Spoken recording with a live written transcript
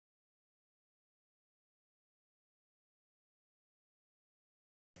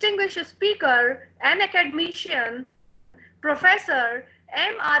distinguished speaker and academician, Professor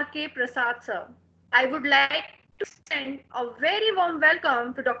M.R.K. Prasad sir. I would like to extend a very warm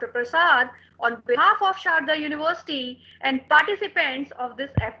welcome to Dr. Prasad on behalf of Sharda University and participants of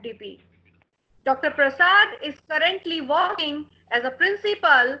this FDP. Dr. Prasad is currently working as a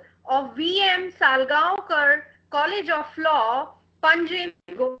principal of VM Salgorcar College of Law, Panjim,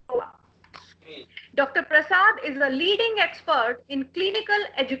 Goa. Dr. Prasad is a leading expert in clinical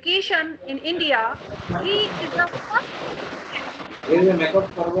education in India. He is the first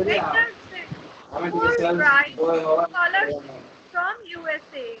Fulbright scholar from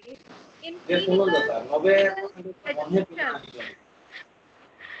USA in clinical education.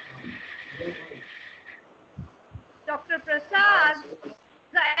 Dr. Prasad is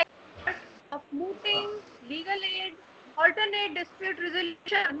the expert of mooting, legal aid, alternate dispute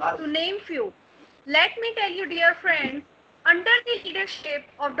resolution, to name few. Let me tell you, dear friends, under the leadership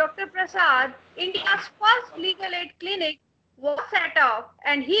of Dr. Prasad, India's first legal aid clinic was set up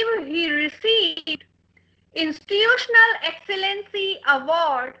and he received Institutional Excellency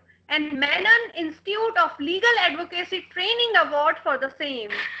Award and Menon Institute of Legal Advocacy Training Award for the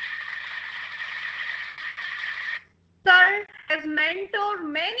same. Sir has mentored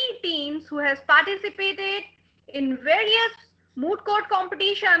many teams who has participated in various moot court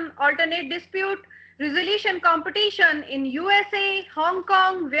competition, alternate dispute resolution competition in USA, Hong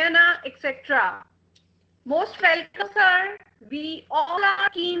Kong, Vienna, etc. Most welcome, sir. We all are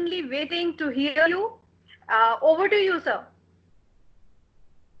keenly waiting to hear you. Over to you, sir.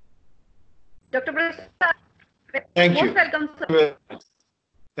 Dr. Prasad, Thank most you. welcome, sir.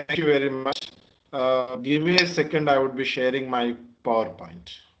 Thank you very much. Give me a second, I would be sharing my PowerPoint.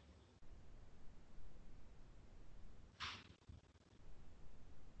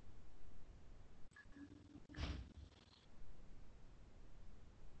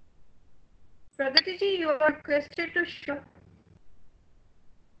 Praditi, you are requested to show.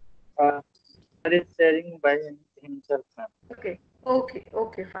 That is sharing by himself, ma'am.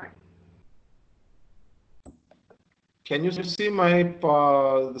 Okay, fine. Can you see my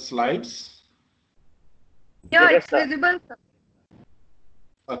the slides? Yeah, Yes, it's sir. visible, sir.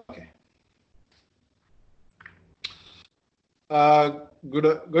 Okay.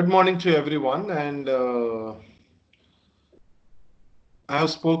 Good morning to everyone, and I have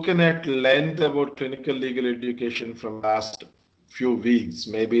spoken at length about clinical legal education from last few weeks.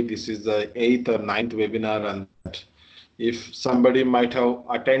 Maybe this is the 8th or 9th webinar, and if somebody might have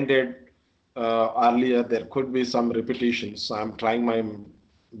attended earlier, there could be some repetitions. So I'm trying my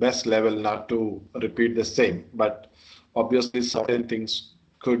best level not to repeat the same, but obviously certain things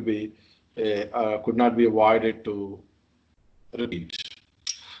could not be avoided to repeat.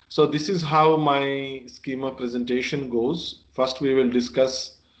 So this is how my schema presentation goes. First, we will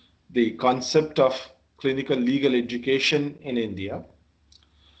discuss the concept of clinical legal education in India.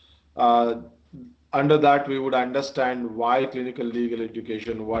 Under that, we would understand why clinical legal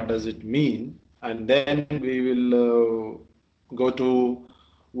education, what does it mean, and then we will go to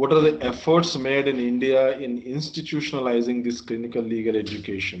what are the efforts made in India in institutionalizing this clinical legal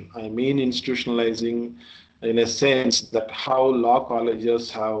education. I mean institutionalizing in a sense that how law colleges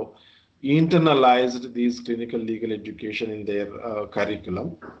have internalized these clinical legal education in their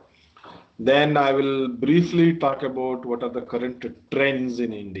curriculum. Then I will briefly talk about what are the current trends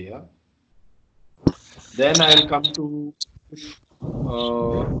in India. Then I'll come to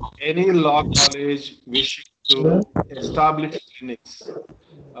any law college wishing to establish clinics,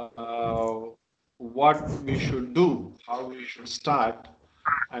 what we should do, how we should start,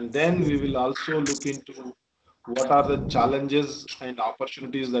 and then we will also look into what are the challenges and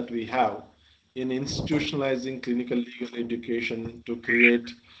opportunities that we have in institutionalizing clinical legal education to create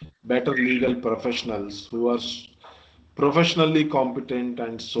better legal professionals who are professionally competent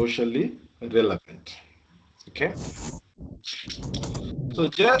and socially relevant. Okay. So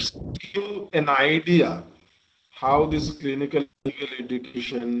just give you an idea how this clinical legal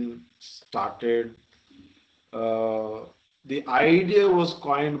education started. The idea was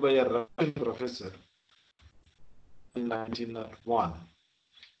coined by a Russian professor in 1901.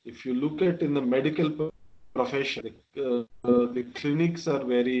 If you look at in the medical profession, the clinics are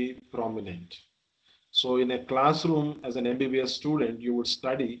very prominent. So in a classroom as an MBBS student, you would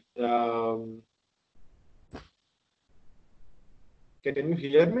study. Can you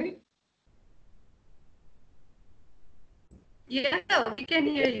hear me? Yes, sir, we can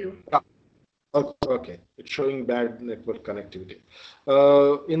hear you. Okay, it's showing bad network connectivity.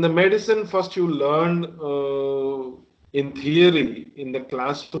 In the medicine, first you learn in theory in the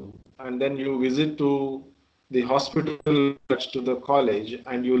classroom, and then you visit to the hospital to the college,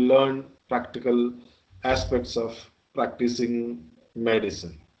 and you learn practical aspects of practicing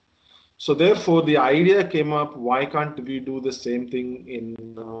medicine. So therefore, the idea came up, why can't we do the same thing in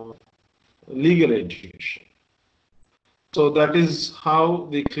legal education? So that is how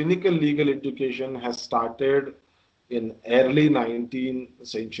the clinical legal education has started in early 19th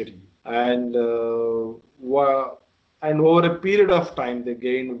century. And over a period of time, they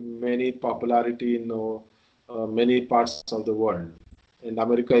gained many popularity in many parts of the world. And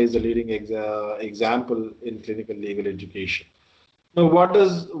America is a leading example in clinical legal education. Now, what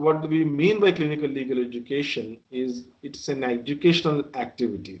do we mean by clinical legal education is it's an educational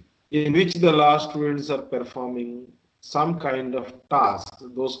activity in which the law students are performing some kind of task.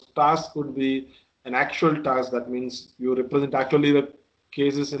 Those tasks could be an actual task, that means you represent actually the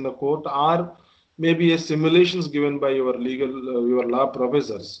cases in the court, or maybe a simulations given by your your law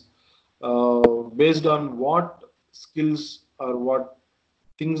professors based on what skills or what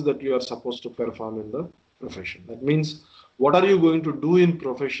things that you are supposed to perform in the profession. That means what are you going to do in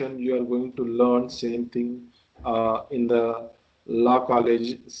profession? You are going to learn same thing in the law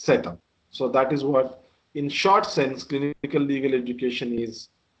college setup. So that is what, in short sense, clinical legal education is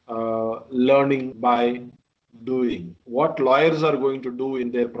learning by doing. What lawyers are going to do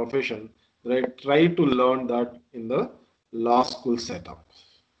in their profession, they try to learn that in the law school setup.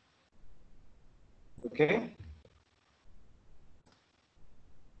 Okay.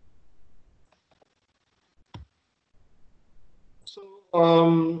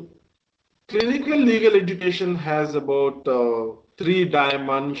 So, clinical legal education has about three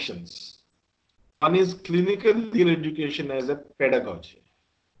dimensions. One is clinical legal education as a pedagogy.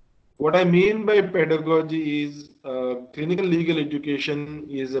 What I mean by pedagogy is clinical legal education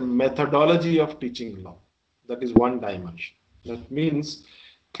is a methodology of teaching law. That is one dimension. That means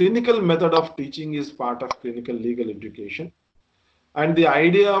clinical method of teaching is part of clinical legal education. And the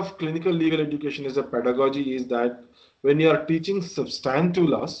idea of clinical legal education as a pedagogy is that when you are teaching substantive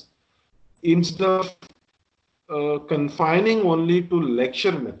laws, instead of confining only to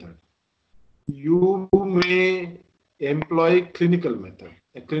lecture method, you may employ clinical method.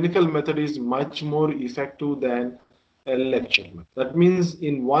 A clinical method is much more effective than a lecture method. That means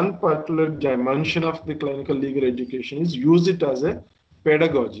in one particular dimension of the clinical legal education is use it as a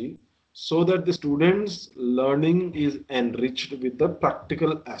pedagogy so that the students' learning is enriched with the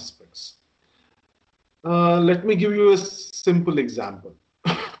practical aspects. Let me give you a simple example.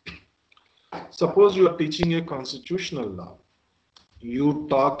 Suppose you are teaching a constitutional law. You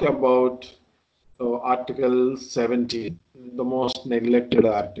talk about Article 17, the most neglected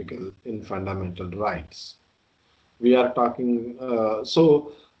article in fundamental rights. We are talking,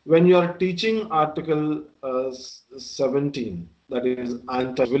 so when you are teaching Article 17, that is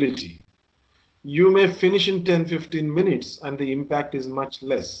untouchability, you may finish in 10-15 minutes and the impact is much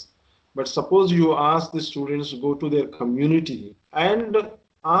less. But suppose you ask the students to go to their community and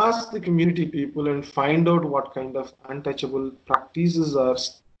ask the community people and find out what kind of untouchable practices are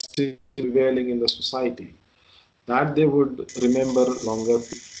still prevailing in the society, that they would remember longer.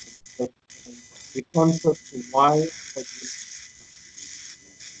 The concept why.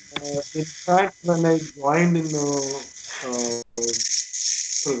 In fact, when I joined in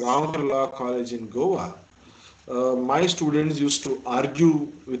Salgorcar Law College in Goa, my students used to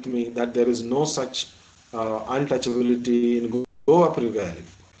argue with me that there is no such untouchability in Goa prevailing.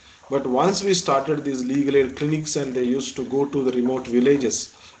 But once we started these legal aid clinics and they used to go to the remote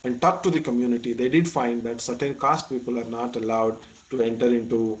villages and talk to the community, they did find that certain caste people are not allowed to enter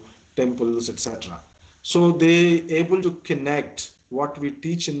into temples, etc. So they able to connect what we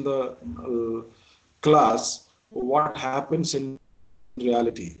teach in the class, what happens in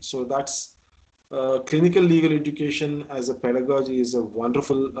reality. So that's clinical legal education as a pedagogy is a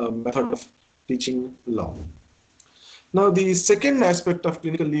wonderful method of teaching law. Now, the second aspect of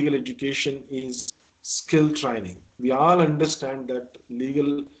clinical legal education is skill training. We all understand that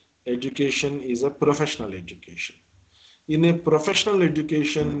legal education is a professional education. In a professional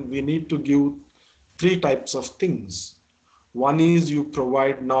education, we need to give three types of things. One is you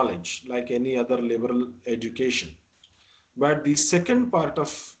provide knowledge like any other liberal education. But the second part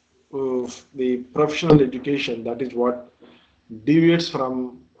of the professional education, that is what deviates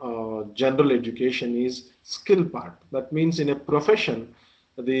from general education, is skill part. That means in a profession,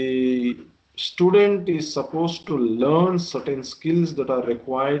 the student is supposed to learn certain skills that are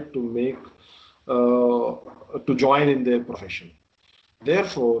required to make to join in their profession.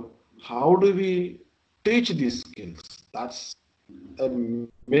 Therefore, how do we teach these skills? That's a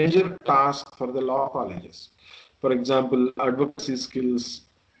major task for the law colleges. For example, advocacy skills,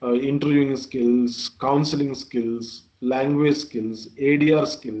 interviewing skills, counseling skills, language skills, ADR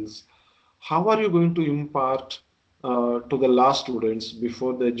skills. How are you going to impart to the law students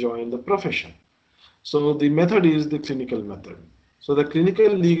before they join the profession? So the method is the clinical method. So the clinical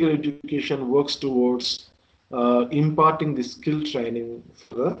legal education works towards imparting the skill training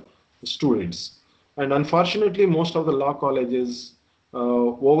for the students. And unfortunately, most of the law colleges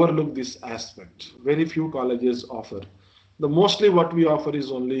overlook this aspect. Very few colleges offer. The mostly what we offer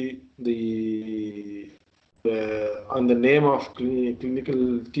is only on the name of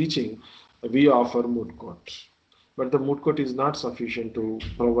clinical teaching, we offer moot court. But the moot court is not sufficient to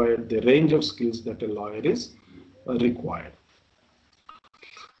provide the range of skills that a lawyer is required.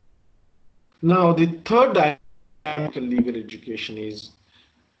 Now, the third dimension of legal education is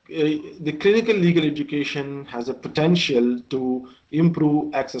the clinical legal education has a potential to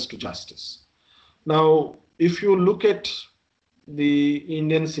improve access to justice. Now, if you look at the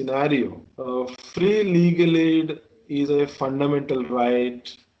Indian scenario, free legal aid is a fundamental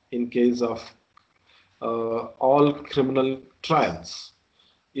right in case of all criminal trials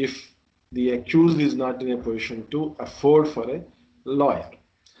if the accused is not in a position to afford for a lawyer.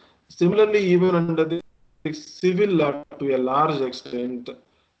 Similarly, even under the civil law, to a large extent,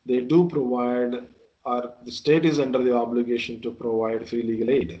 they do provide, or the state is under the obligation to provide free legal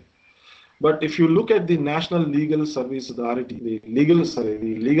aid. But if you look at the National Legal Service Authority, the Legal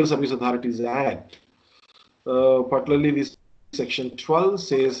Service Authorities Act, particularly this section 12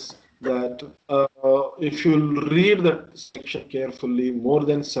 says that if you read that section carefully, more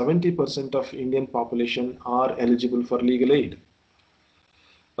than 70% of Indian population are eligible for legal aid.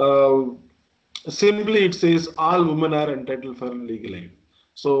 Simply it says all women are entitled for legal aid.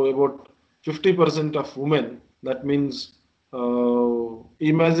 So about 50% of women, that means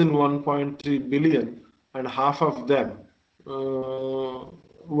imagine 1.3 billion and half of them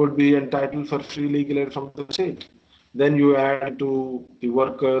would be entitled for free legal aid from the state. Then you add to the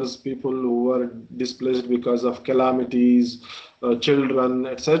workers, people who are displaced because of calamities, children,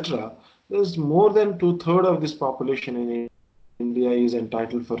 etc. There's more than 2/3 of this population in India is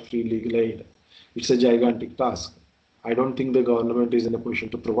entitled for free legal aid. It's a gigantic task. I don't think the government is in a position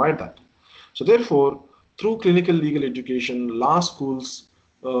to provide that. So therefore, through clinical legal education, law schools,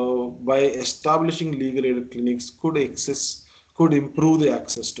 by establishing legal aid clinics, could improve the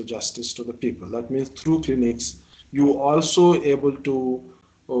access to justice to the people. That means through clinics, you also able to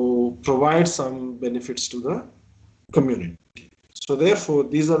provide some benefits to the community. So therefore,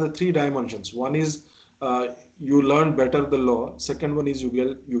 these are the three dimensions. One is you learn better the law. Second one is you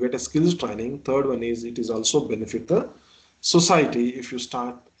get a skills training. Third one is it is also benefit the society if you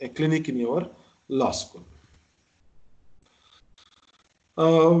start a clinic in your law school.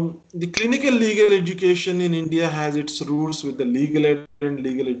 The clinical legal education in India has its roots with the legal aid and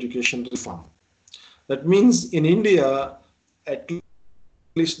legal education reform. That means in India, at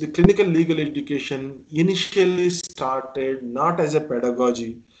least the clinical legal education initially started not as a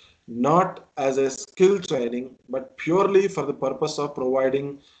pedagogy, not as a skill training, but purely for the purpose of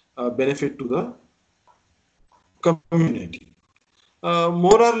providing benefit to the community.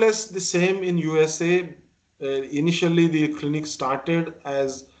 More or less the same in USA. Initially, the clinic started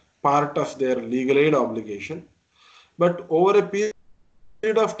as part of their legal aid obligation, but over a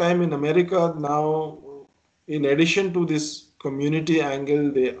period of time in America now, in addition to this community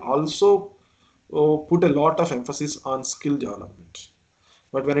angle, they also put a lot of emphasis on skill development.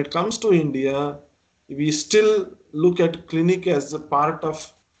 But when it comes to India, we still look at clinic as a part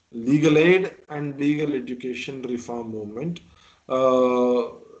of legal aid and legal education reform movement.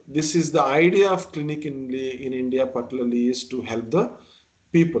 This is the idea of clinic in India particularly is to help the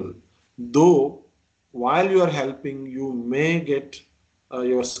people. Though while you are helping, you may get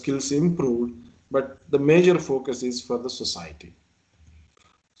your skills improved, but the major focus is for the society.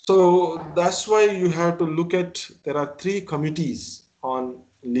 So that's why you have to look at, there are three committees on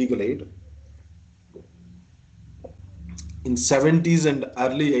legal aid. In 70s and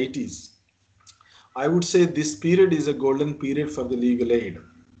early 80s, I would say this period is a golden period for the legal aid.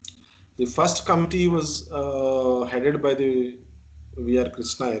 The first committee was headed by the V.R.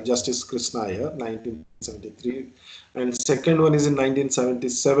 Krishnaiyer, Justice Krishnaiyer, 1973, and second one is in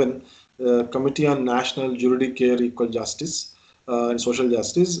 1977, Committee on National Judiciary Equal Justice and Social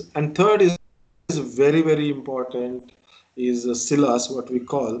Justice, and third is very, very important is SILAS, what we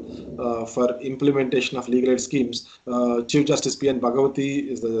call for implementation of legal aid schemes. Chief Justice P.N. Bhagavati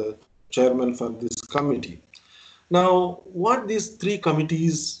is the chairman for this committee. Now, what these three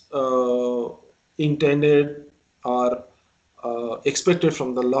committees intended or expected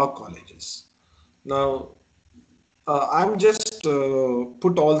from the law colleges. Now, I'm just just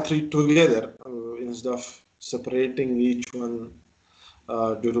put all three together instead of separating each one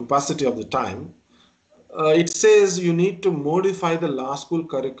due to paucity of the time. It says you need to modify the law school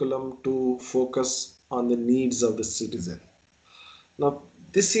curriculum to focus on the needs of the citizen. Now,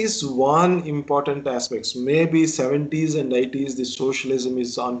 this is one important aspect. Maybe 70s and 80s, the socialism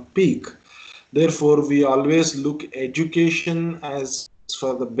is on peak. Therefore, we always look education as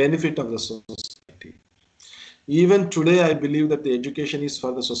for the benefit of the society. Even today, I believe that the education is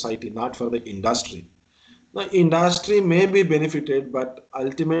for the society, not for the industry. Now, industry may be benefited, but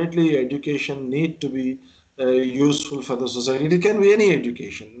ultimately education need to be useful for the society. It can be any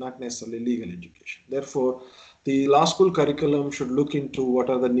education, not necessarily legal education. Therefore, the law school curriculum should look into what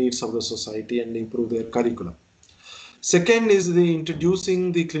are the needs of the society and improve their curriculum. Second is the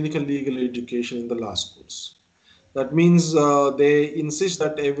introducing the clinical legal education in the law schools. That means they insist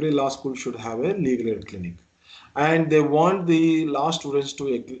that every law school should have a legal aid clinic. And they want the law students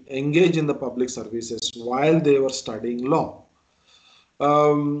to engage in the public services while they were studying law.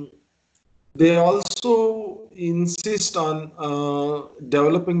 They also insist on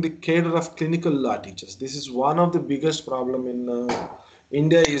developing the cadre of clinical law teachers. This is one of the biggest problem in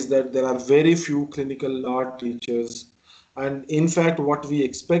India, is that there are very few clinical law teachers. And in fact, what we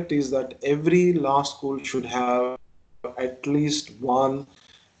expect is that every law school should have at least one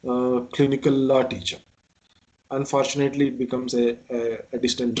clinical law teacher. Unfortunately, it becomes a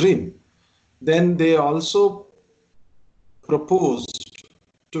distant dream. Then they also proposed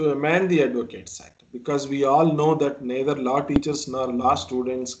to amend the Advocates Act, because we all know that neither law teachers nor law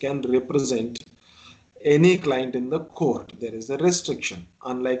students can represent any client in the court. There is a restriction,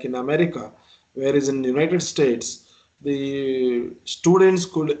 unlike in America, whereas in the United States, the students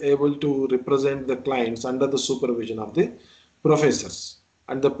could able to represent the clients under the supervision of the professors.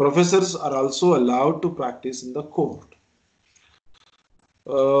 And the professors are also allowed to practice in the court.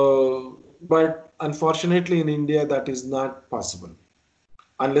 But unfortunately in India that is not possible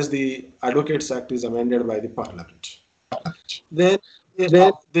unless the Advocates Act is amended by the Parliament. Then they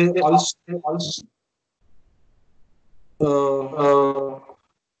also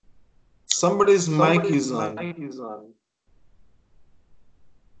somebody's mic is on.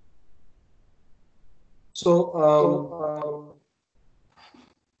 So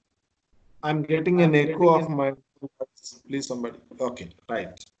I'm getting an echo of my voice. Please somebody. Okay,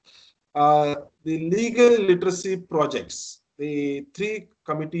 right. The legal literacy projects. The three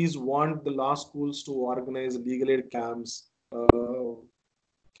committees want the law schools to organize legal aid camps,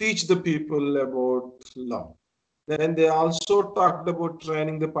 teach the people about law. Then they also talked about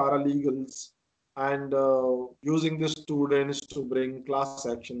training the paralegals and using the students to bring class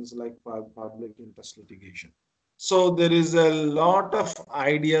actions like public interest litigation. So there is a lot of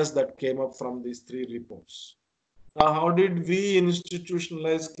ideas that came up from these three reports. Now, how did we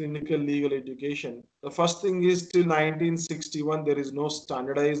institutionalize clinical legal education? The first thing is till 1961, there is no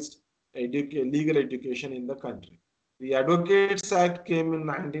standardized legal education in the country. The Advocates Act came in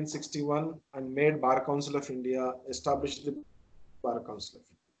 1961 and made Bar Council of India, established the Bar Council of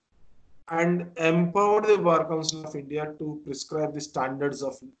India, and empowered the Bar Council of India to prescribe the standards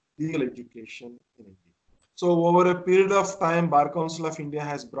of legal education in India. So over a period of time, Bar Council of India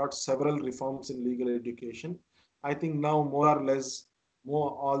has brought several reforms in legal education. I think now more or less,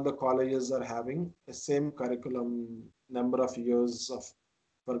 all the colleges are having the same curriculum, number of years of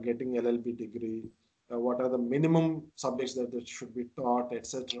for getting LLB degree, what are the minimum subjects that should be taught,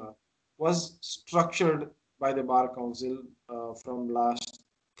 etc., was structured by the Bar Council from last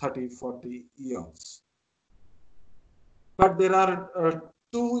 30, 40 years. But there are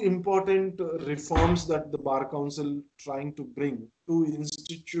two important reforms that the Bar Council trying to bring to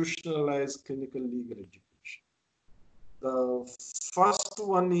institutionalize clinical legal education. The first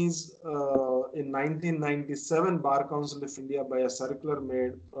one is in 1997, Bar Council of India by a circular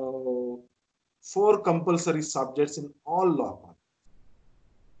made 4 compulsory subjects in all law colleges.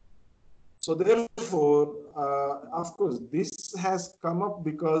 So therefore, of course, this has come up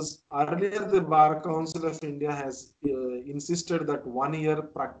because earlier the Bar Council of India has insisted that 1 year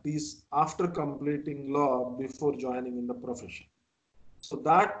practice after completing law before joining in the profession. So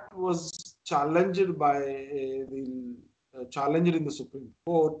that was challenged by challenged in the Supreme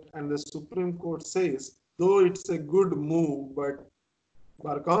Court, and the Supreme Court says, though it's a good move, but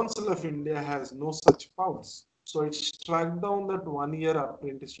Bar Council of India has no such powers. So it struck down that 1 year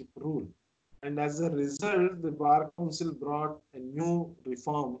apprenticeship rule. And as a result, the Bar Council brought a new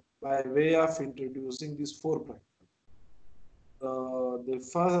reform by way of introducing these 4 practicals.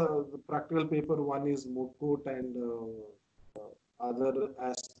 The practical paper one is moot court and other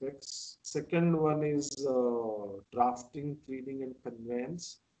aspects. Second one is drafting, pleading, and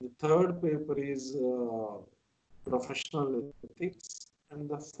conveyance. The third paper is professional ethics. And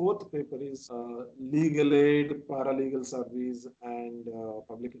the fourth paper is legal aid, paralegal service, and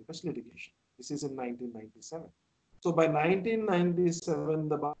public interest litigation. This is in 1997. So by 1997,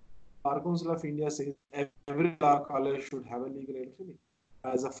 the Bar Council of India says every law college should have a legal aid clinic.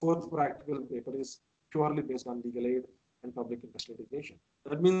 As a fourth practical paper is purely based on legal aid and public interest litigation.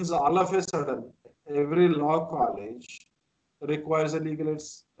 That means all of a sudden, every law college requires a legal aid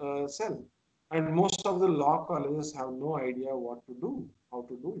cell. And most of the law colleges have no idea what to do, how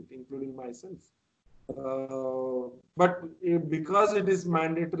to do it, including myself. But because it is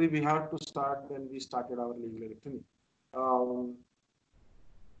mandatory, we have to start. Then we started our legal aid clinic.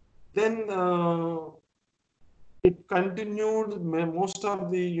 Then it continued. Most of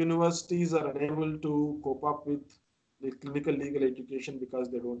the universities are unable to cope up with the clinical legal education because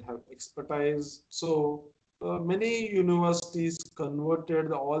they don't have expertise. So many universities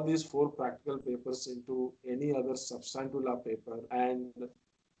converted all these 4 practical papers into any other substantive law paper and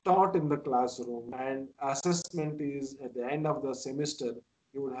taught in the classroom. And assessment is at the end of the semester,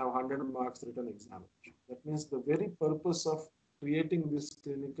 you would have 100 marks written examination. That means the very purpose of creating this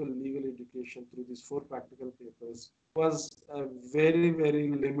clinical legal education through these 4 practical papers was a very, very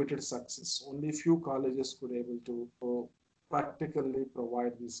limited success. Only few colleges could able to practically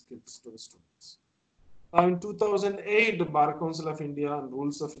provide these skills to the students. In 2008, the Bar Council of India and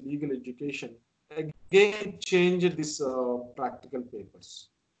Rules of Legal Education again changed these practical papers.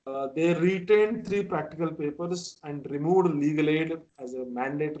 They retained 3 practical papers and removed legal aid as a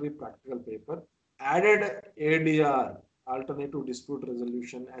mandatory practical paper, added ADR, alternative dispute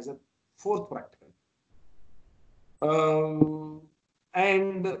resolution, as a 4th practical.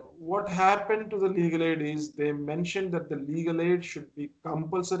 And what happened to the legal aid is they mentioned that the legal aid should be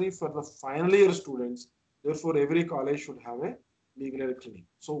compulsory for the final year students. Therefore, every college should have a legal aid clinic.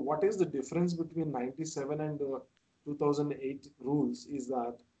 So what is the difference between 97 and 2008 rules is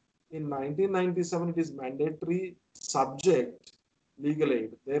that in 1997, it is mandatory subject legal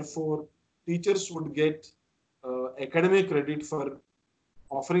aid. Therefore, teachers would get academic credit for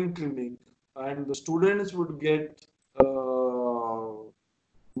offering clinic, and the students would get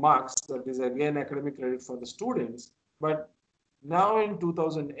marks, that is again academic credit for the students. But now in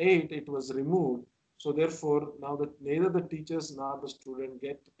 2008, it was removed. So therefore, now that neither the teachers nor the student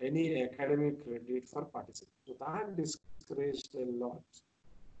get any academic credit for participating. So that discouraged a lot.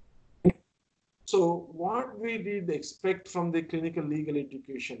 So what we did expect from the clinical legal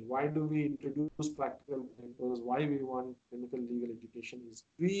education, why do we introduce practical papers, why we want clinical legal education is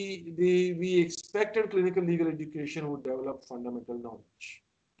we expected clinical legal education would develop fundamental knowledge.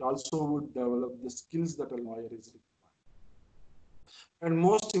 It also would develop the skills that a lawyer is required. And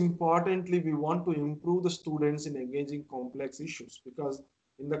most importantly, we want to improve the students in engaging complex issues, because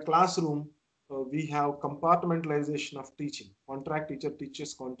in the classroom, we have compartmentalization of teaching. Contract teacher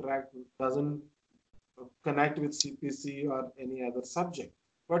teaches contract, doesn't connect with CPC or any other subject.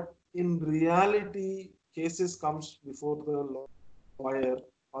 But in reality, cases comes before the lawyer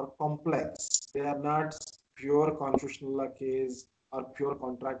are complex. They are not pure constitutional law case or pure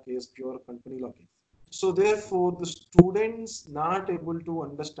contract case, pure company law case. So therefore, the students not able to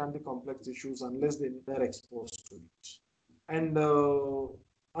understand the complex issues unless they are exposed to it. And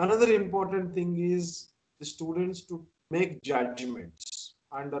another important thing is the students to make judgments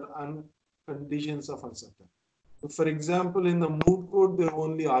under conditions of uncertainty. So for example, in the moot court, they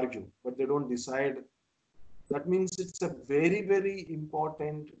only argue, but they don't decide. That means it's a very, very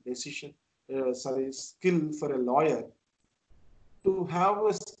important decision, skill for a lawyer to have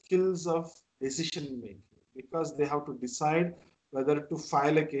a skills of decision making, because they have to decide whether to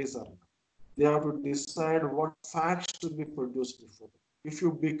file a case or not. They have to decide what facts should be produced before them. If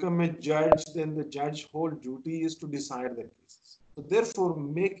you become a judge, then the judge's whole duty is to decide the cases. So therefore,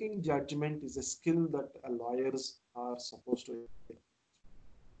 making judgment is a skill that lawyers are supposed to have.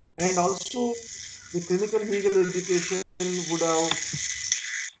 And also, the clinical legal education would have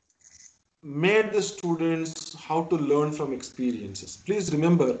made the students how to learn from experiences. Please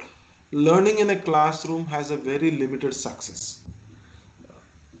remember, learning in a classroom has a very limited success.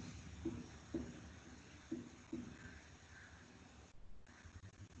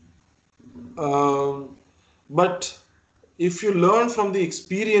 But if you learn from the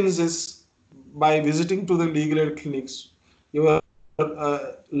experiences by visiting to the legal aid clinics, your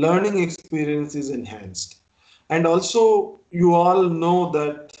learning experience is enhanced. And also, you all know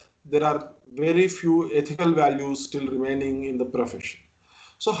that there are very few ethical values still remaining in the profession.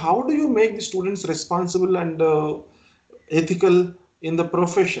 So how do you make the students responsible and ethical in the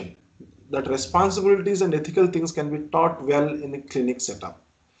profession, that responsibilities and ethical things can be taught well in a clinic setup.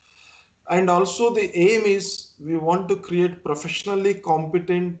 And also the aim is we want to create professionally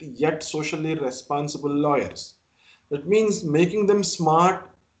competent yet socially responsible lawyers. That means making them smart,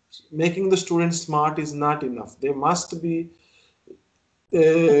 making the students smart is not enough. They must be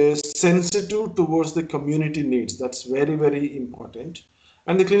sensitive towards the community needs. That's very, very important.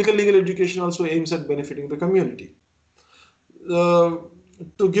 And the clinical legal education also aims at benefiting the community. Uh,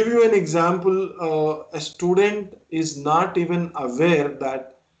 to give you an example, a student is not even aware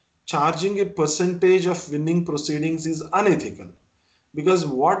that charging a percentage of winning proceedings is unethical, because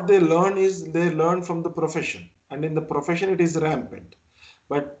what they learn is they learn from the profession, and in the profession it is rampant.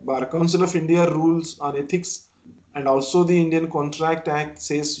 But Bar Council of India rules on ethics and also the Indian Contract Act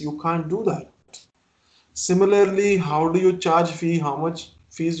says you can't do that. Similarly, how do you charge fee, how much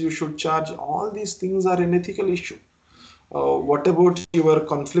fees you should charge, all these things are an ethical issue. What about your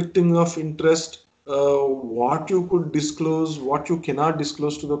conflicting of interest? What you could disclose, what you cannot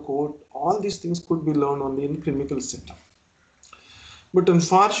disclose to the court, all these things could be learned only in clinical setup. But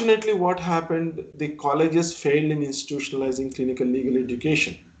unfortunately, what happened, the colleges failed in institutionalizing clinical legal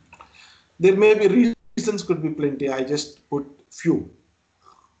education. There may be reasons, could be plenty, I just put few.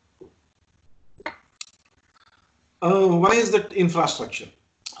 One is that infrastructure.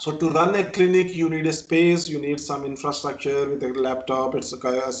 So to run a clinic, you need a space, you need some infrastructure with a laptop,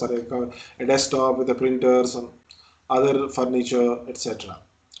 a desktop with a printer, some other furniture, etc.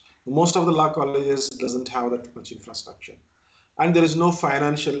 Most of the law colleges doesn't have that much infrastructure. And there is no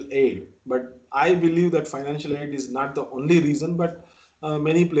financial aid. But I believe that financial aid is not the only reason, but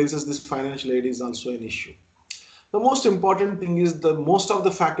many places this financial aid is also an issue. The most important thing is that most of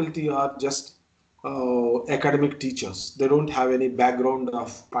the faculty are just academic teachers. They don't have any background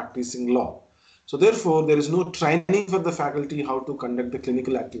of practicing law. So therefore, there is no training for the faculty how to conduct the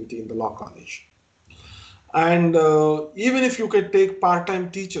clinical activity in the law college. And even if you could take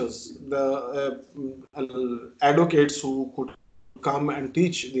part-time teachers, the advocates who could come and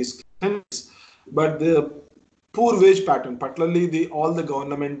teach these clinics, but the poor wage pattern, particularly all the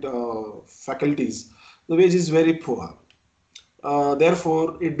government faculties, the wage is very poor.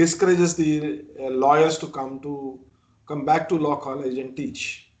 Therefore, it discourages the lawyers to come back to law college and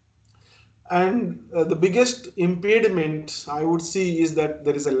teach. And the biggest impediment I would see is that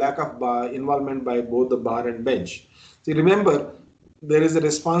there is a lack of involvement by both the bar and bench. See, remember, there is a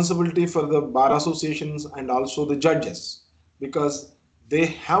responsibility for the bar associations and also the judges, because they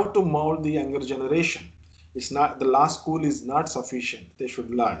have to mold the younger generation. It's not, the law school is not sufficient. They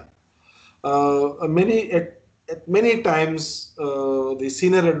should learn. Many times, the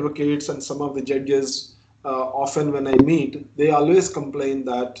senior advocates and some of the judges, often when I meet, they always complain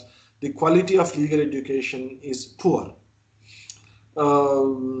that the quality of legal education is poor.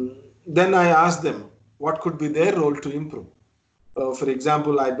 Then I ask them what could be their role to improve. For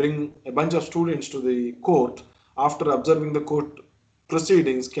example, I bring a bunch of students to the court. After observing the court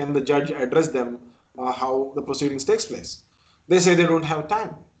proceedings, can the judge address them how the proceedings takes place? They say they don't have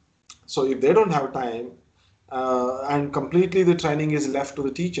time. So if they don't have time, and completely the training is left to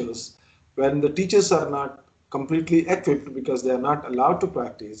the teachers, when the teachers are not completely equipped because they are not allowed to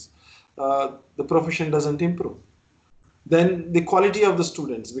practice, the profession doesn't improve. Then the quality of the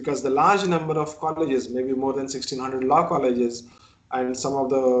students, because the large number of colleges, maybe more than 1600 law colleges, and some of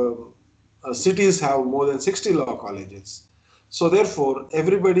the cities have more than 60 law colleges. So therefore,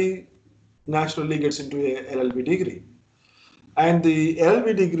 everybody naturally gets into a LLB degree. And the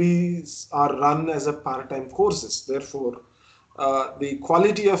LLB degrees are run as a part-time courses. Therefore, the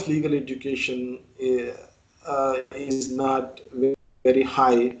quality of legal education is not very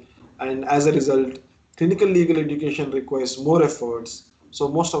high. And as a result, clinical legal education requires more efforts. So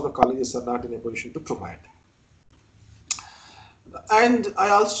most of the colleges are not in a position to provide. And I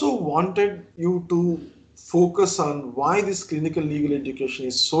also wanted you to focus on why this clinical legal education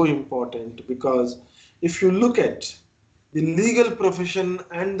is so important, because if you look at the legal profession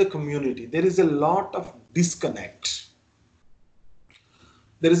and the community, there is a lot of disconnect.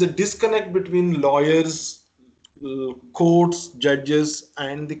 There is a disconnect between lawyers, courts, judges,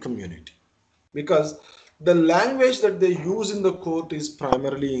 and the community, because the language that they use in the court is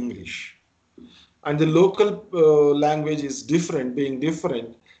primarily English, and the local language is different. Being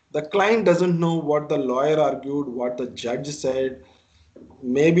different, the client doesn't know what the lawyer argued, what the judge said.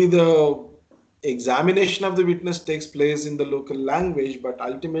 Maybe the examination of the witness takes place in the local language, but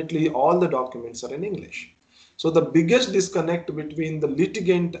ultimately all the documents are in English. So the biggest disconnect between the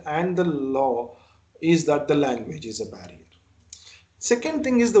litigant and the law is that the language is a barrier. Second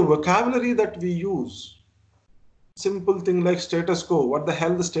thing is the vocabulary that we use. simple thing like status quo. What the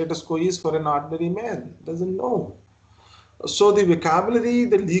hell the status quo is for an ordinary man? Doesn't know. So the vocabulary,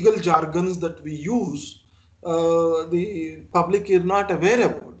 the legal jargons that we use, the public is not aware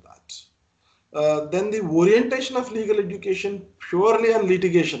about that. Then the orientation of legal education purely on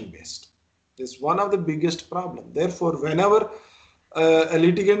litigation based is one of the biggest problem. Therefore, whenever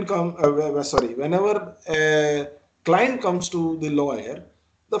whenever a client comes to the lawyer,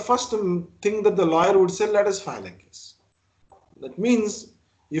 the first thing that the lawyer would say, let us file a case. That means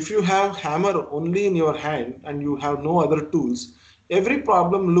if you have hammer only in your hand and you have no other tools, every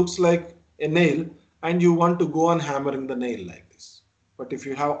problem looks like a nail and you want to go on hammering the nail like this. But if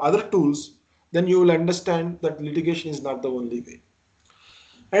you have other tools, then you will understand that litigation is not the only way.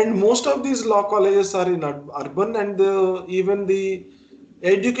 And most of these law colleges are in urban, and even the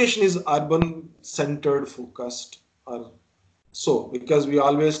education is urban centered, focused, or so, because we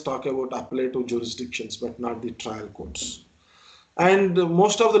always talk about appellative jurisdictions, but not the trial courts. And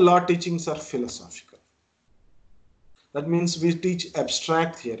most of the law teachings are philosophical. That means we teach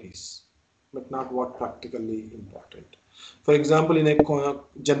abstract theories, but not what practically important. For example, in a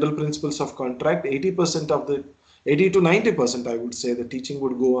general principles of contract, 80% of the 80 to 90%, I would say, the teaching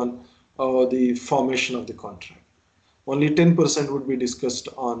would go on the formation of the contract. Only 10% would be discussed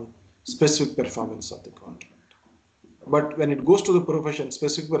on specific performance of the contract. But when it goes to the profession,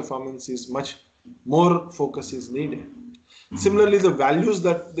 specific performance is much more focus is needed. Similarly, the values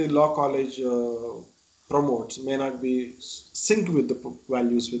that the law college promotes may not be synced with the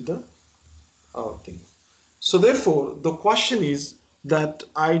values with the thing. So therefore, the question is that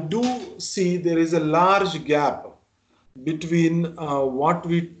I do see there is a large gap between what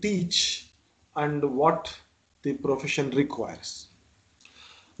we teach and what the profession requires.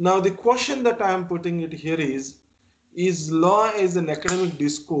 Now, the question that I am putting it here is law is an academic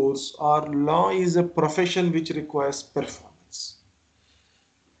discourse or law is a profession which requires performance?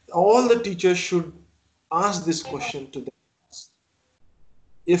 All the teachers should ask this question to themselves.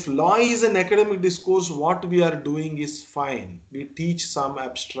 If law is an academic discourse, what we are doing is fine. We teach some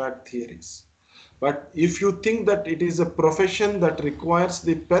abstract theories. But if you think that it is a profession that requires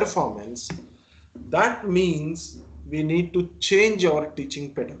the performance, that means we need to change our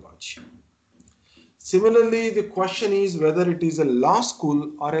teaching pedagogy. Similarly, the question is whether it is a law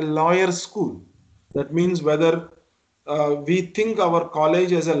school or a lawyer school. That means whether we think our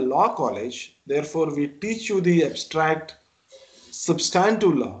college as a law college, therefore we teach you the abstract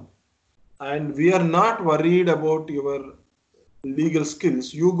substantive law, and we are not worried about your legal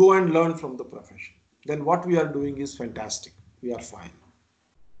skills. You go and learn from the profession. Then what we are doing is fantastic. We are fine.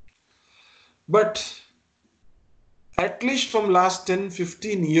 But at least from last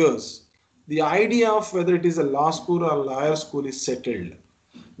 10-15 years, the idea of whether it is a law school or a lawyer school is settled.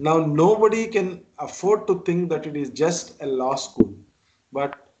 Now nobody can afford to think that it is just a law school,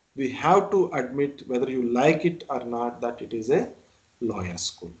 but we have to admit, whether you like it or not, that it is a lawyer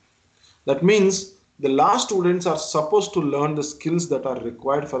school. That means the law students are supposed to learn the skills that are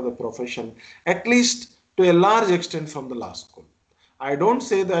required for the profession, at least to a large extent from the law school. I don't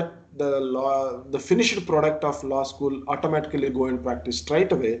say that the finished product of law school automatically go and practice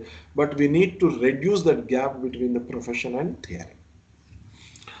straight away, but we need to reduce that gap between the profession and theory.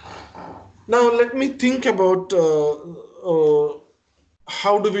 Now let me think about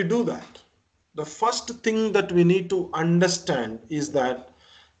how do we do that? The first thing that we need to understand is that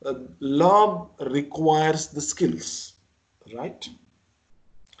law requires the skills, right?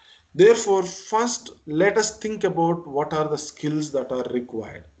 Therefore, first let us think about what are the skills that are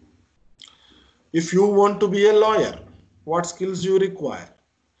required. If you want to be a lawyer, what skills you require?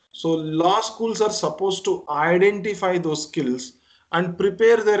 So law schools are supposed to identify those skills and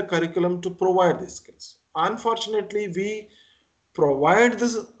prepare their curriculum to provide these skills. Unfortunately, we provide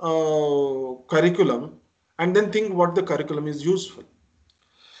this curriculum and then think what the curriculum is useful.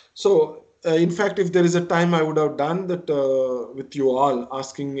 So in fact, if there is a time, I would have done that with you all,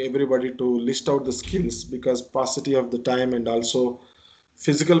 asking everybody to list out the skills, because paucity of the time and also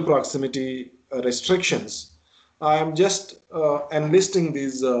physical proximity restrictions, I am just enlisting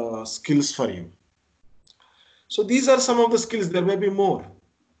these skills for you. So these are some of the skills. There may be more.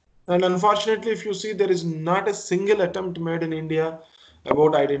 And unfortunately, if you see, there is not a single attempt made in India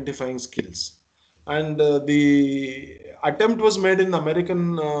about identifying skills. And the attempt was made in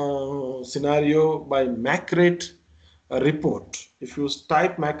American scenario by M.R.K report. If you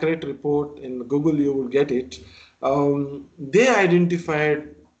type M.R.K report in Google, you will get it. They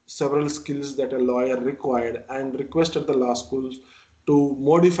identified several skills that a lawyer required and requested the law schools to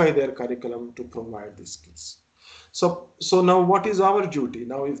modify their curriculum to provide these skills. So now what is our duty?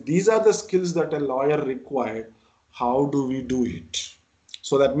 Now, if these are the skills that a lawyer required, how do we do it?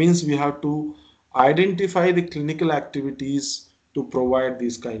 So that means we have to identify the clinical activities to provide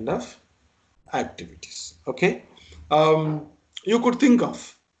these kind of activities. Okay. You could think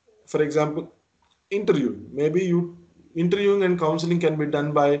of, for example, interviewing. Maybe you interviewing and counseling can be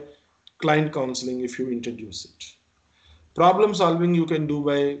done by client counseling if you introduce it. Problem solving you can do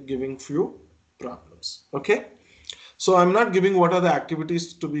by giving few problems. Okay. So I'm not giving what are the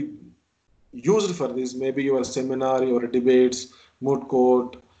activities to be used for this. Maybe your seminar, your debates, moot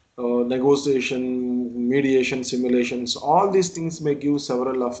court, negotiation, mediation, simulations, all these things may give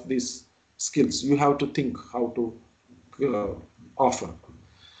several of these skills. You have to think how to offer.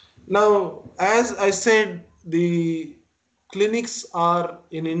 Now, as I said, the clinics are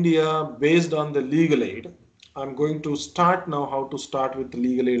in India based on the legal aid. I'm going to start now how to start with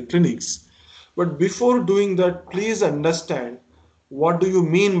legal aid clinics. But before doing that, please understand what do you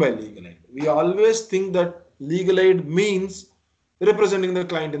mean by legal aid? We always think that legal aid means representing the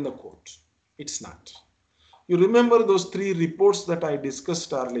client in the court. It's not. You remember those three reports that I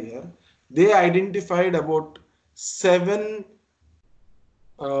discussed earlier? They identified about 7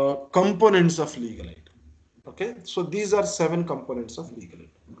 components of legal aid. Okay, so these are 7 components of legal aid.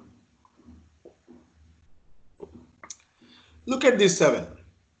 Look at these 7.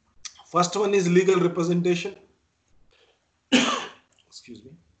 First one is legal representation. Excuse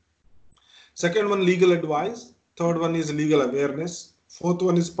me. Second one, legal advice. Third one is legal awareness. Fourth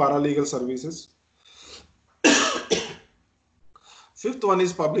one is paralegal services. Fifth one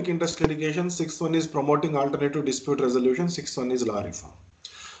is public interest litigation. Sixth one is promoting alternative dispute resolution. Sixth one is law reform.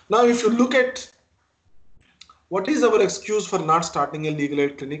 Now, if you look at what is our excuse for not starting a legal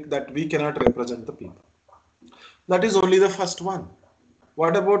aid clinic, that we cannot represent the people. That is only the first one.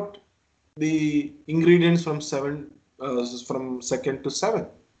 What about the ingredients from 7, from 2nd to 7?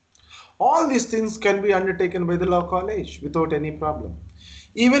 All these things can be undertaken by the law college without any problem.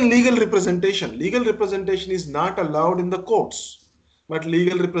 Even legal representation. Legal representation is not allowed in the courts, but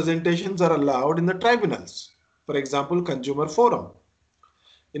legal representations are allowed in the tribunals. For example, consumer forum.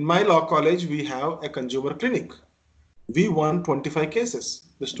 In my law college, we have a consumer clinic. We won 25 cases.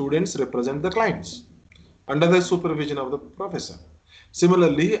 The students represent the clients under the supervision of the professor.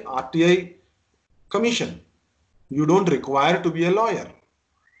 Similarly, RTI commission. You don't require to be a lawyer.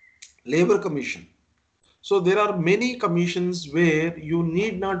 Labor commission. So there are many commissions where you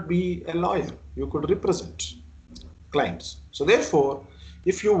need not be a lawyer. You could represent clients. So therefore,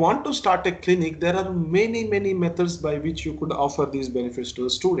 if you want to start a clinic, there are many methods by which you could offer these benefits to the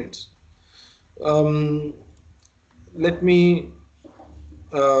students. Let me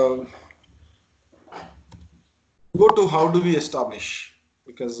go to how do we establish,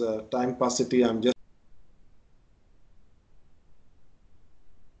 because time paucity, I'm just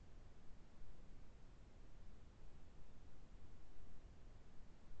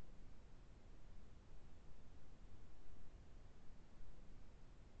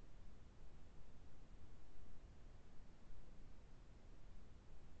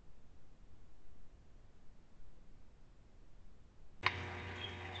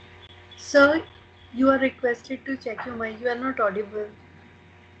Sir, you are requested to check your mic. You are not audible.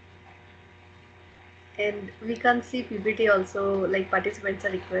 And we can't see PPT also, like participants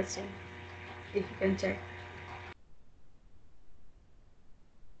are requesting. If you can check.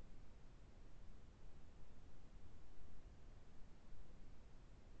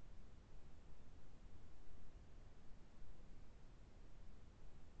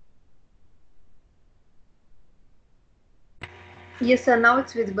 Yes, sir, now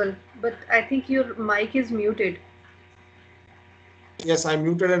it's visible. But I think your mic is muted. yes, I'm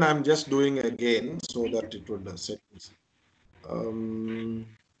muted and I'm just doing again so that it would set.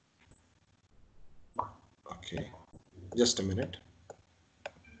 Okay, just a minute.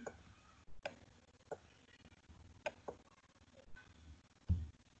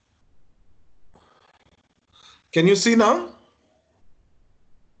 Can you see now?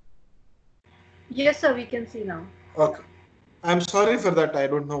 Yes, sir, we can see now. Okay, I'm sorry for that. I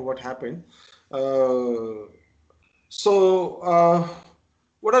don't know what happened. What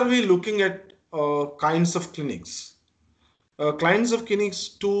are we looking at? Kinds of clinics. Kinds of clinics,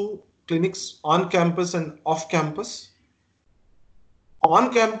 2 clinics, on campus and off campus.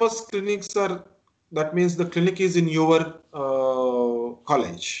 On campus clinics are, that means the clinic is in your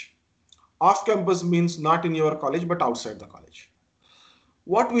college. Off campus means not in your college but outside the college.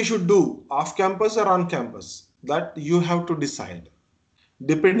 What we should do, off campus or on campus, that you have to decide.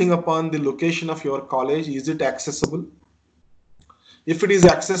 Depending upon the location of your college, is it accessible? If it is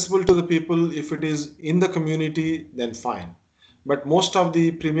accessible to the people, if it is in the community, then fine. But most of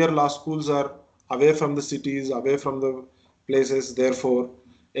the premier law schools are away from the cities, away from the places. Therefore,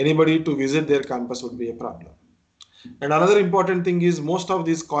 anybody to visit their campus would be a problem. And another important thing is most of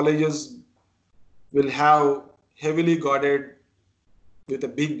these colleges will have heavily guarded with a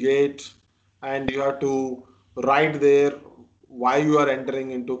big gate, and you have to write there why you are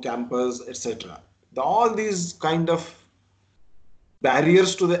entering into campus, etc. All these kind of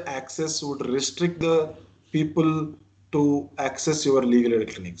barriers to the access would restrict the people to access your legal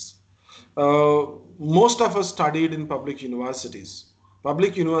aid clinics. Most of us studied in public universities.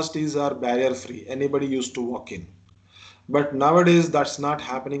 Public universities are barrier free. Anybody used to walk in. But nowadays, that's not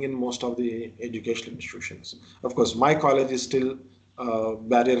happening in most of the educational institutions. Of course, my college is still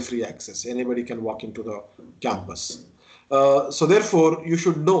barrier-free access. Anybody can walk into the campus. So therefore, you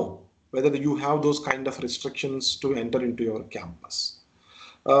should know whether you have those kind of restrictions to enter into your campus.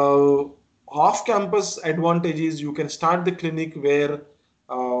 Off-campus advantage is you can start the clinic where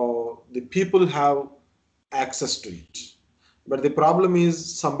the people have access to it. But the problem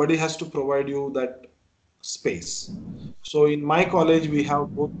is somebody has to provide you that space. So in my college, we have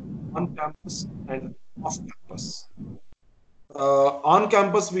both on campus and off campus. On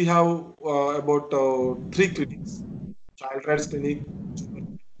campus, we have about 3 clinics: child rights clinic,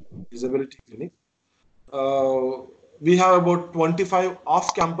 disability clinic. We have about 25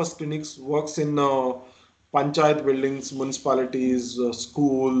 off-campus clinics, works in panchayat buildings, municipalities,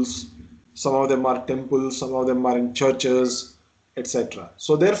 schools. Some of them are temples, some of them are in churches, etc.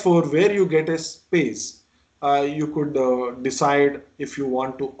 So therefore, where you get a space, you could decide if you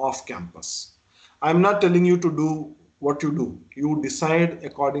want to off-campus. I'm not telling you to do what you do. You decide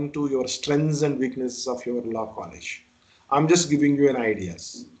according to your strengths and weaknesses of your law college. I'm just giving you an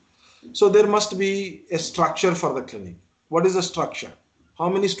ideas. So there must be a structure for the clinic. What is the structure? How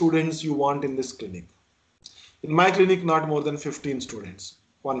many students you want in this clinic? In my clinic, not more than 15 students,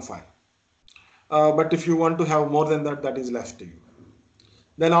 15. But if you want to have more than that, that is left to you.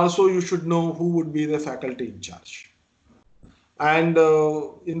 Then also you should know who would be the faculty in charge. And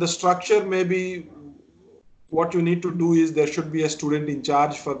in the structure, maybe what you need to do is there should be a student in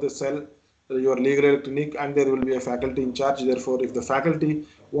charge for the cell, your legal aid clinic, and there will be a faculty in charge. Therefore, if the faculty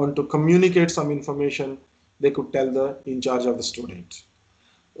want to communicate some information, they could tell the in charge of the student.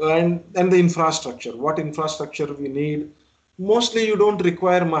 And the infrastructure, what infrastructure we need. Mostly you don't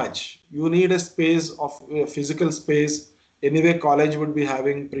require much. You need a space of a physical space. Anyway, college would be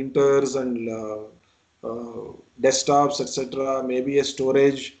having printers and desktops, etc. Maybe a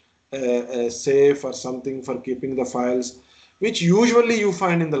storage, a safe or something for keeping the files, which usually you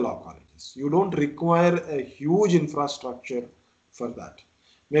find in the law colleges. You don't require a huge infrastructure for that.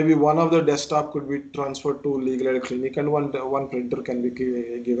 Maybe one of the desktop could be transferred to legal aid clinic, and one printer can be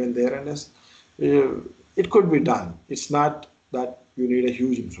given there, and it could be done. It's not that you need a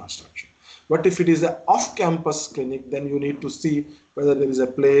huge infrastructure. But if it is an off-campus clinic, then you need to see whether there is a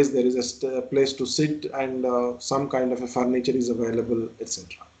place, there is a place to sit, and some kind of a furniture is available,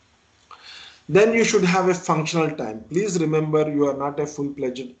 etc. Then you should have a functional time. Please remember, you are not a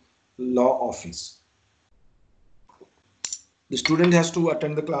full-fledged law office. The student has to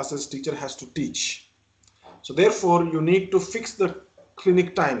attend the classes, teacher has to teach. So therefore, you need to fix the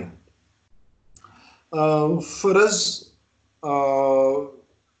clinic timing. For us,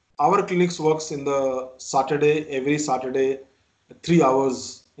 our clinics works in the Saturday, every Saturday, 3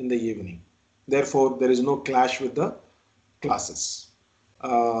 hours in the evening. Therefore, there is no clash with the classes.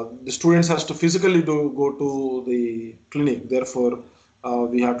 The students has to physically go to the clinic. Therefore,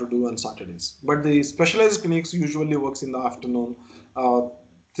 we have to do on Saturdays. But the specialized clinics usually works in the afternoon,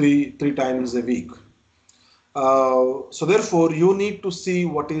 three times a week. So therefore, you need to see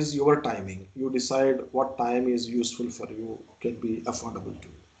what is your timing. You decide what time is useful for you, can be affordable to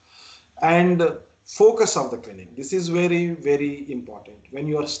you. And focus of the clinic. This is very, very important. When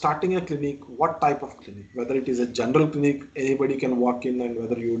you are starting a clinic, what type of clinic? Whether it is a general clinic, anybody can walk in, and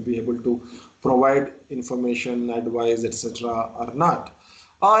whether you would be able to provide information, advice, etc. or not.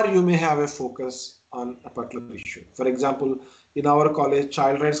 Or you may have a focus on a particular issue. For example, in our college,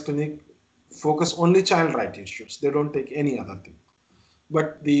 child rights clinic focus only child rights issues. They don't take any other thing.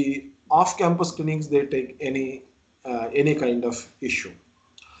 But the off-campus clinics, they take any kind of issue.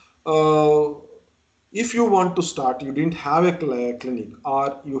 If you want to start, you didn't have a clinic,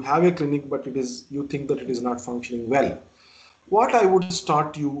 or you have a clinic but you think that it is not functioning well, what I would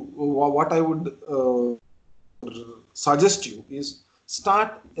suggest you is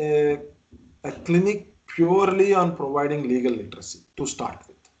start a clinic purely on providing legal literacy to start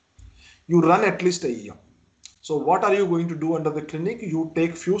with. You run at least a year. So what are you going to do under the clinic? You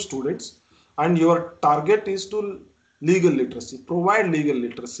take few students, and your target is to legal literacy, provide legal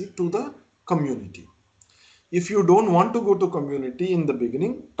literacy to the community. If you don't want to go to community in the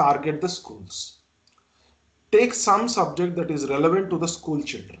beginning, target the schools. Take some subject that is relevant to the school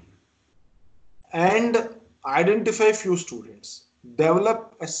children and identify few students.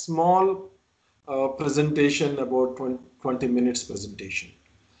 Develop a small presentation, about 20 minutes presentation.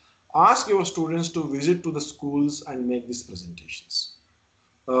 Ask your students to visit to the schools and make these presentations.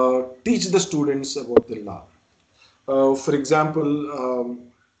 Teach the students about the law. For example,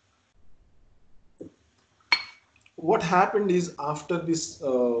 what happened is after this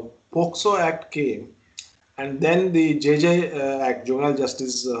POCSO Act came, and then the JJ Act, Juvenile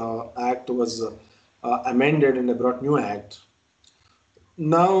Justice Act, was amended and they brought new act.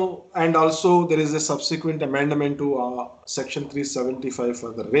 Now, and also there is a subsequent amendment to Section 375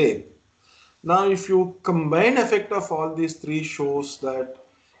 for the rape. Now, if you combine effect of all these three, shows that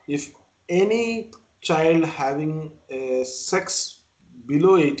if any child having a sex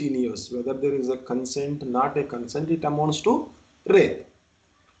below 18 years, whether there is a consent, not a consent, it amounts to rape.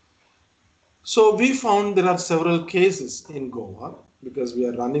 So we found there are several cases in Goa, because we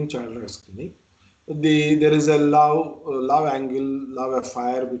are running child rights clinic. There is a love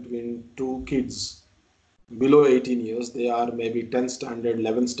affair between two kids below 18 years. They are maybe 10th standard,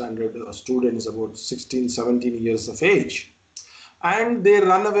 11th standard students, about 16, 17 years of age. And they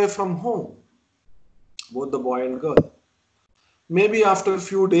run away from home, both the boy and girl. Maybe after a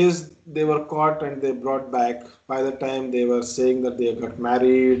few days, they were caught and they brought back. By the time they were saying that they got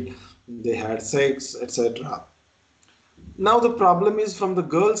married, they had sex, etc. Now the problem is, from the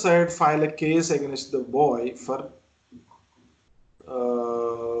girl side, file a case against the boy for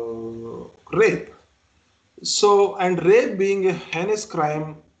rape. So, and rape being a heinous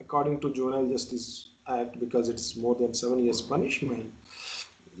crime according to Juvenile Justice Act, because it's more than 7 years punishment,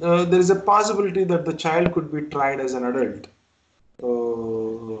 there is a possibility that the child could be tried as an adult.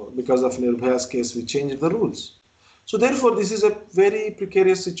 Because of Nirbhaya's case, we changed the rules. So therefore, this is a very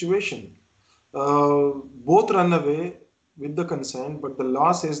precarious situation. Both run away with the consent, but the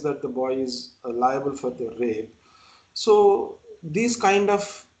law says that the boy is liable for the rape. So these kind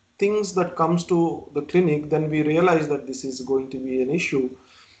of things that comes to the clinic, then we realize that this is going to be an issue.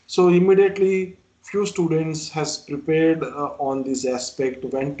 So immediately, few students has prepared on this aspect,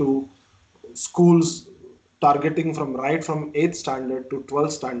 went to schools targeting from 8th standard to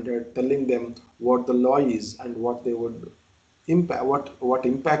 12th standard, telling them what the law is and what they would impact, what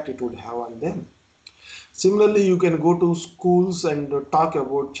impact it would have on them. Similarly, you can go to schools and talk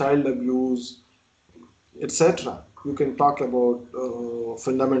about child abuse, etc. You can talk about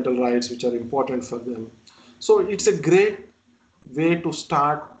fundamental rights which are important for them. So it's a great way to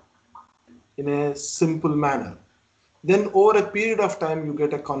start in a simple manner. Then over a period of time, you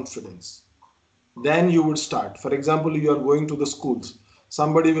get a confidence. Then you would start. For example, you are going to the schools.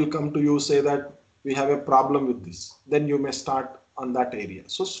 Somebody will come to you, say that we have a problem with this. Then you may start on that area.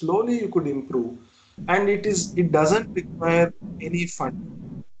 So slowly you could improve. And it doesn't require any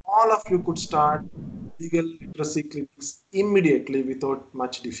funding. All of you could start legal literacy clinics immediately without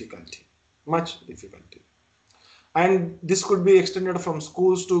much difficulty. And this could be extended from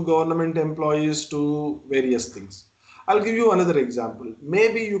schools to government employees to various things. I'll give you another example.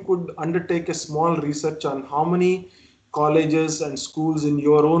 Maybe you could undertake a small research on how many colleges and schools in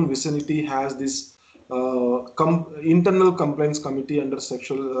your own vicinity has this internal complaints committee under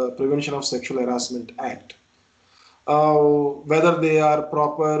Prevention of Sexual Harassment Act. Whether they are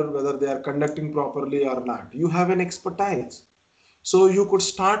proper, whether they are conducting properly or not. You have an expertise. So you could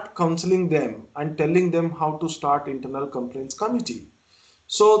start counseling them and telling them how to start internal complaints committee.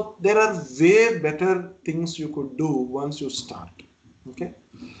 So there are way better things you could do once you start. Okay.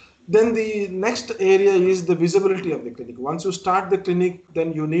 Then the next area is the visibility of the clinic. Once you start the clinic,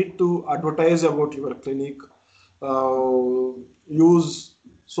 then you need to advertise about your clinic, use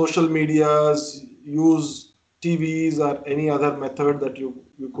social medias, use TVs or any other method that you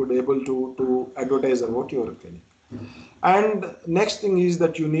could able to advertise about your clinic. And next thing is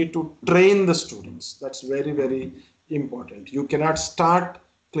that you need to train the students. That's very, very important. You cannot start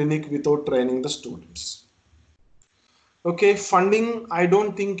clinic without training the students. Okay, funding, I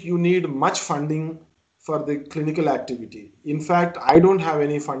don't think you need much funding for the clinical activity. In fact, I don't have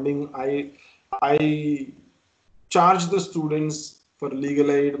any funding. I charge the students for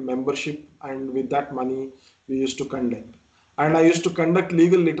legal aid membership, and with that money we used to conduct. And I used to conduct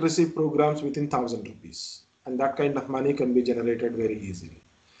legal literacy programs within 1,000 rupees. And that kind of money can be generated very easily.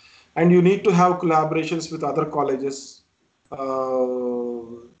 And you need to have collaborations with other colleges,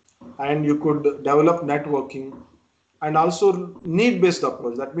 and you could develop networking, and also need-based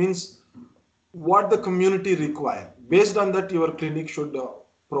approach. That means what the community require. Based on that, your clinic should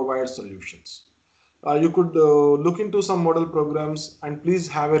provide solutions. You could look into some model programs, and please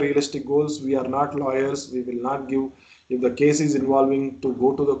have a realistic goals. We are not lawyers. We will not give, if the case is involving to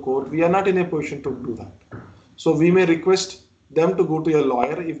go to the court, we are not in a position to do that. So we may request them to go to a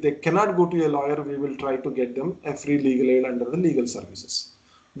lawyer. If they cannot go to a lawyer, we will try to get them a free legal aid under the legal services.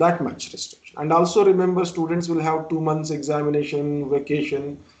 That much restriction. And also remember, students will have 2 months examination,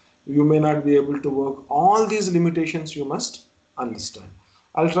 vacation. You may not be able to work. All these limitations you must understand.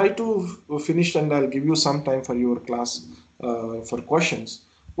 I'll try to finish and I'll give you some time for your class for questions.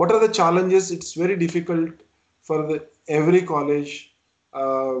 What are the challenges? It's very difficult for every college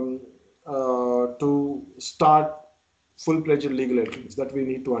to start full-fledged legal aid that we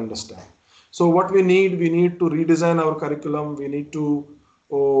need to understand. So what we need to redesign our curriculum. We need to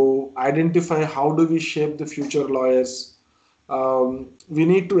identify how do we shape the future lawyers. We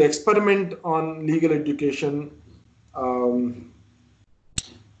need to experiment on legal education.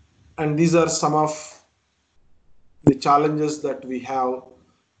 And these are some of the challenges that we have.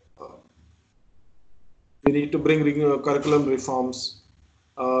 We need to bring curriculum reforms.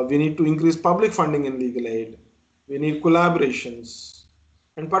 We need to increase public funding in legal aid. We need collaborations.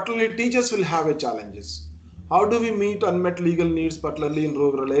 And particularly teachers will have a challenges. How do we meet unmet legal needs, particularly in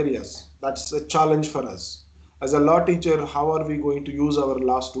rural areas? That's a challenge for us. As a law teacher, how are we going to use our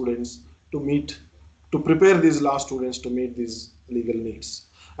law students to prepare these law students to meet these legal needs?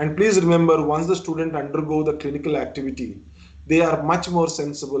 And please remember, once the student undergo the clinical activity, they are much more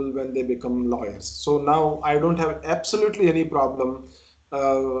sensible when they become lawyers. So now I don't have absolutely any problem.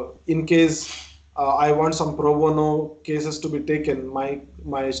 In case I want some pro bono cases to be taken, my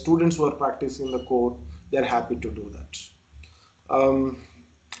students who are practicing the court, they're happy to do that.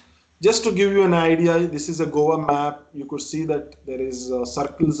 Just to give you an idea, this is a Goa map. You could see that there is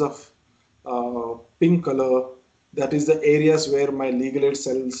circles of pink color. That is the areas where my legal aid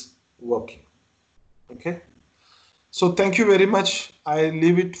cells working. Okay. So thank you very much. I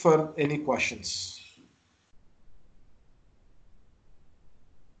leave it for any questions.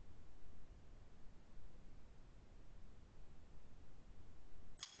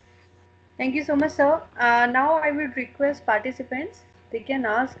 Thank you so much, sir. Now I would request participants, they can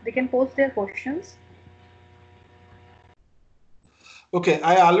post their questions. Okay,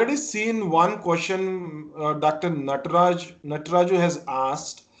 I already seen one question Dr. Nataraju has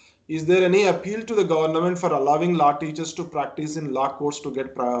asked. Is there any appeal to the government for allowing law teachers to practice in law courts to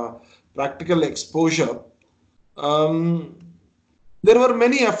get practical exposure? There were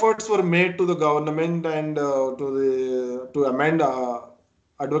many efforts were made to the government and to amend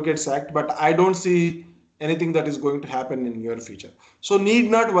Advocates Act, but I don't see anything that is going to happen in near future. So need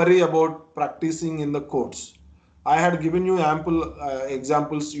not worry about practicing in the courts. I had given you ample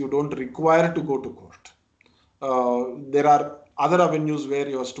examples. You don't require to go to court. There are other avenues where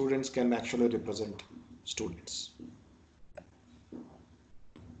your students can actually represent students.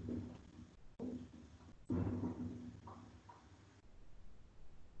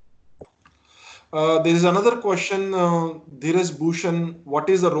 There is another question, Dheeraj Bhushan, what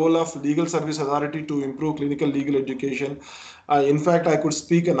is the role of Legal Service Authority to improve clinical legal education? In fact, I could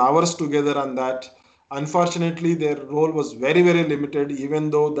speak an hours together on that. Unfortunately, their role was very, very limited,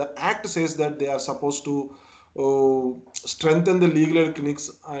 even though the Act says that they are supposed to strengthen the legal aid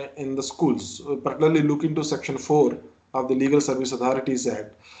clinics in the schools, particularly look into Section 4 of the Legal Service Authorities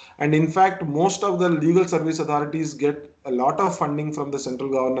Act. And in fact, most of the legal service authorities get a lot of funding from the central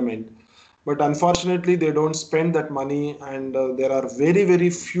government. But unfortunately, they don't spend that money, and there are very,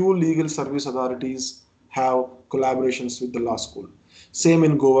 very few legal service authorities have collaborations with the law school. Same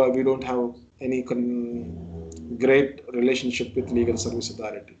in Goa, we don't have any great relationship with legal service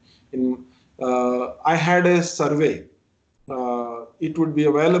authority. I had a survey. It would be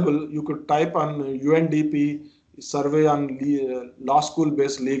available. You could type on UNDP survey on law school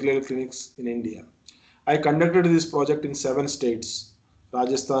based legal aid clinics in India. I conducted this project in 7 states.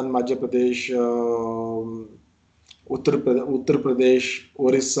 Rajasthan, Madhya Pradesh, Uttar Pradesh,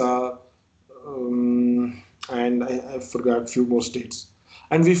 Orissa, and I forgot a few more states.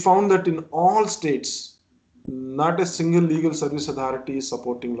 And we found that in all states, not a single legal service authority is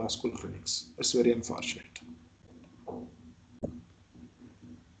supporting law school clinics. It's very unfortunate.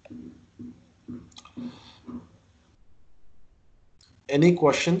 Any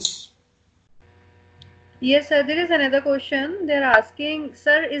questions? Yes, sir. There is another question. They're asking,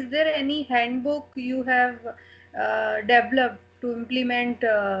 sir, is there any handbook you have developed to implement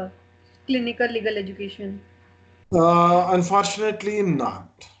clinical legal education? Unfortunately,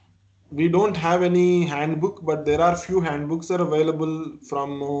 not. We don't have any handbook, but there are few handbooks that are available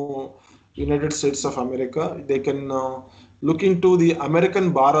from United States of America. They can look into the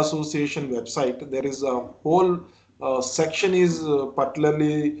American Bar Association website. There is a whole section is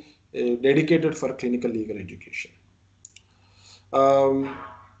particularly dedicated for clinical legal education.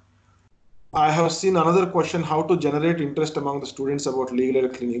 I have seen another question: how to generate interest among the students about legal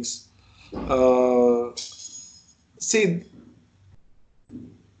aid clinics. See,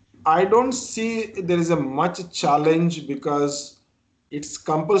 I don't see there is a much challenge because it's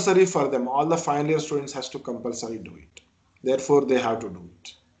compulsory for them. All the final year students has to compulsory do it. Therefore, they have to do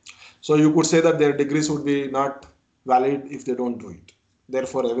it. So you could say that their degrees would be not valid if they don't do it.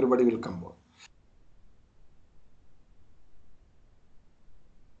 Therefore, everybody will come out.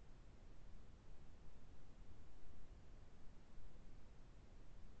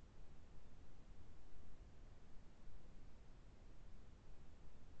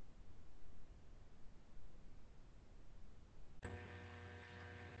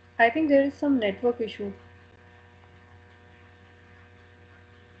 I think there is some network issue.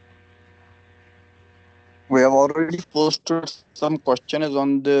 We have already posted some questions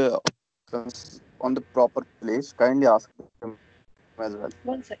on the proper place. Kindly ask them as well.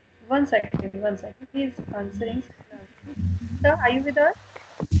 One second. He's answering. Sir, are you with us?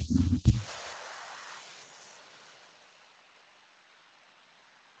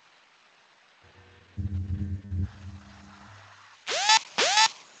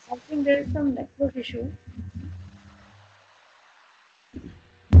 I think there is some network issue.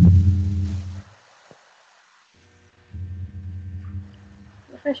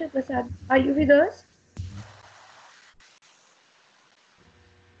 Professor Prasad, are you with us?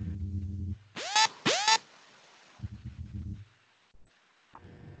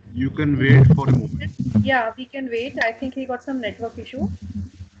 You can wait for a moment. Yeah, we can wait. I think he got some network issue.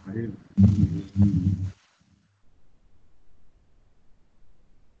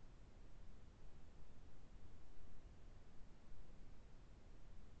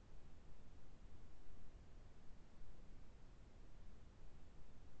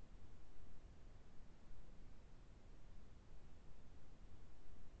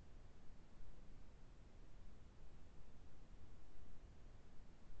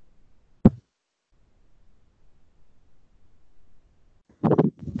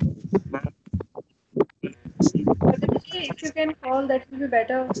 If you can call, that will be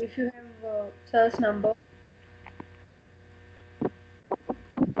better if you have sir's number.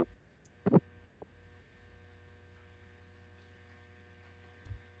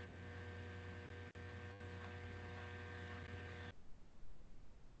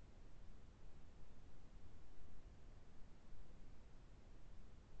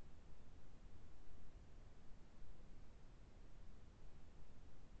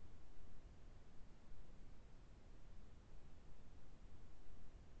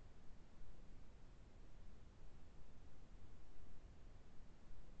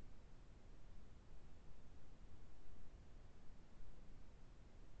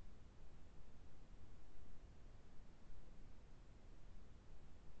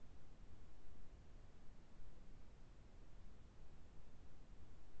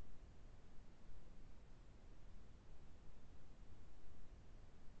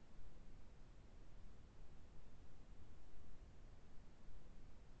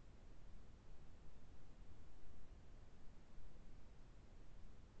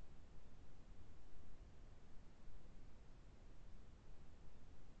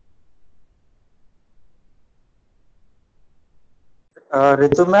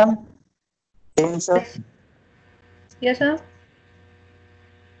 Ritu ma'am, sir. Yes, sir.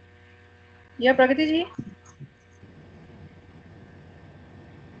 Yeah, Pragati ji.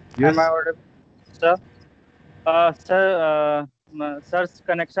 Yes. Am I audible, sir? Sir's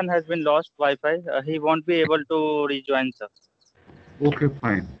connection has been lost. Wi-Fi. He won't be able to rejoin, sir. Okay,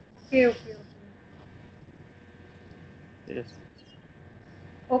 fine. Okay. Yes.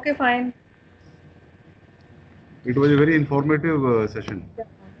 Okay, fine. It was a very informative session.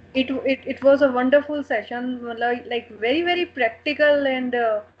 It was a wonderful session, like very practical, and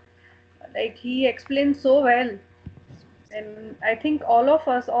like he explained so well. And I think all of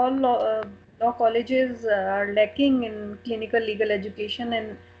us, all law colleges are lacking in clinical legal education,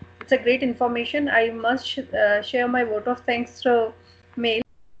 and it's a great information. I must share my vote of thanks to mail.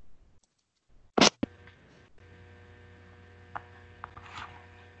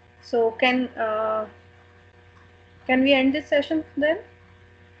 So can we end this session then?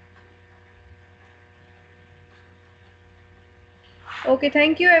 Okay,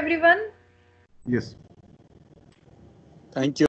 thank you everyone. Yes. Thank you.